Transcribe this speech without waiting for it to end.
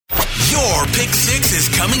Your Pick 6 is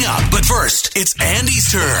coming up. But first, it's Andy's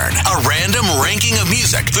turn. A random ranking of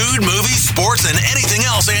music, food, movies, sports, and anything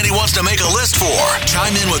else Andy wants to make a list for.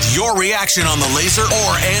 Chime in with your reaction on the Laser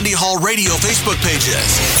or Andy Hall Radio Facebook pages.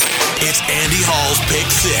 It's Andy Hall's Pick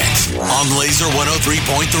 6 on Laser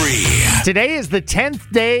 103.3. Today is the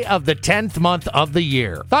 10th day of the 10th month of the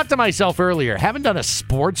year. Thought to myself earlier, haven't done a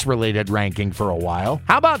sports-related ranking for a while.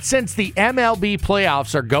 How about since the MLB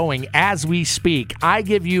playoffs are going as we speak, I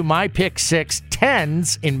give you my Pick 6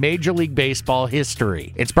 10s in Major League Baseball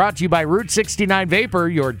history. It's brought to you by Route 69 Vapor,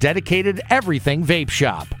 your dedicated everything vape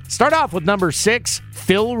shop. Start off with number 6,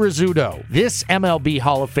 Phil Rizzuto. This MLB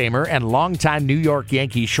Hall of Famer and longtime New York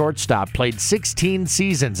Yankees shortstop played 16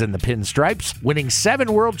 seasons in the Pinstripes, winning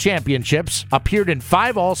 7 World Championships, appeared in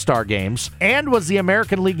 5 All-Star games, and was the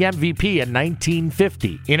American League MVP in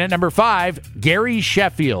 1950. In at number 5, Gary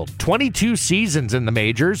Sheffield. 22 seasons in the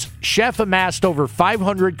majors, Sheff amassed over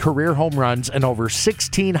 500 career home runs and over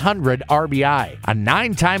 1,600 RBI. A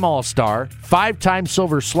 9-time All-Star, 5-time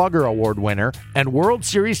Silver Slugger Award winner, and World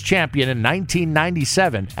Series champion in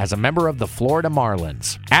 1997 as a member of the Florida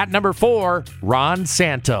Marlins. At number 4, Ron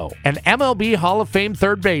Santo, an MLB Hall of Fame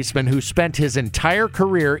third baseman who spent his entire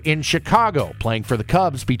career in Chicago, playing for the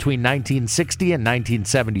Cubs between 1960 and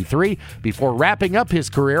 1973, before wrapping up his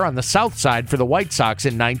career on the South Side for the White Sox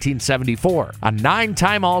in 1974. A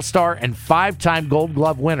 9-time All-Star and 5-time Gold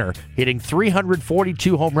Glove winner, hitting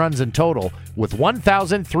 342 home runs in total, with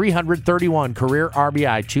 1,331 career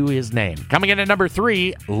RBI to his name. Coming in at number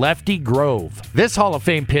 3, Lefty Grove. This Hall of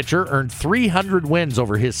Fame pitcher earned 300 wins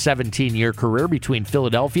over his 17-year career between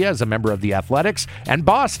Philadelphia as a member of the Athletics and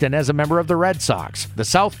Boston as a member of the Red Sox. The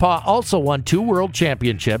Southpaw also won 2 World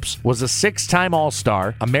Championships, was a 6-time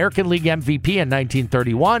All-Star, American League MVP in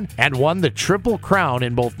 1931, and won the Triple Crown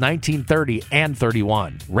in both 1930 and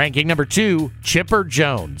 31. Ranking number 2, Chipper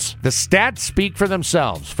Jones. The stats speak for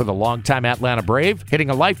themselves for the longtime Atlanta Brave, hitting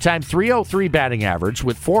a lifetime .303 batting average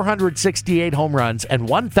with 468 home runs and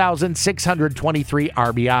 1,623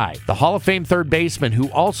 RBI. The Hall of Fame third baseman who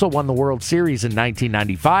also won the World Series in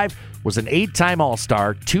 1995 was an 8-time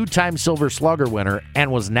All-Star, 2-time Silver Slugger winner,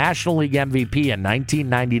 and was National League MVP in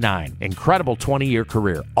 1999. Incredible 20-year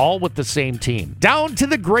career, all with the same team. Down to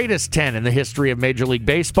the greatest 10 in the history of Major League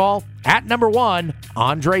Baseball. At number 1,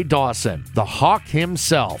 Andre Dawson, the Hawk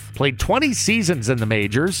himself. Played 20 seasons in the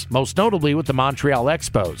majors, most notably with the Montreal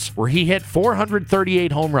Expos, where he hit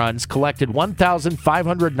 438 home runs, collected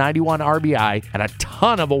 1,591 RBI, and a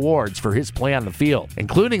ton of awards for his play on the field,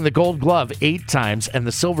 including the Gold Glove 8 times and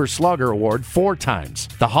the Silver Slugger Award 4 times.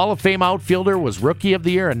 The Hall of Fame outfielder was Rookie of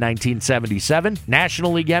the Year in 1977,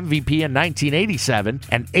 National League MVP in 1987,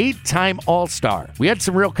 and 8-time All-Star. We had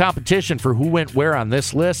some real competition for who went where on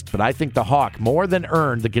this list, but I think the Hawk more than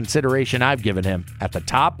earned the consideration I've given him at the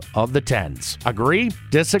top of the 10s. Agree?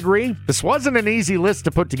 Disagree? This wasn't an easy list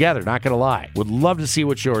to put together, not gonna lie. Would love to see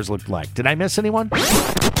what yours looked like. Did I miss anyone?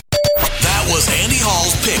 That was Andy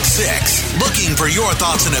Hall's Pick 6. Looking for your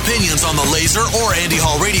thoughts and opinions on the Laser or Andy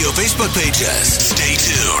Hall Radio Facebook pages. Stay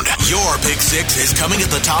tuned. Your Pick 6 is coming at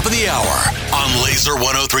the top of the hour on Laser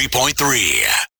 103.3.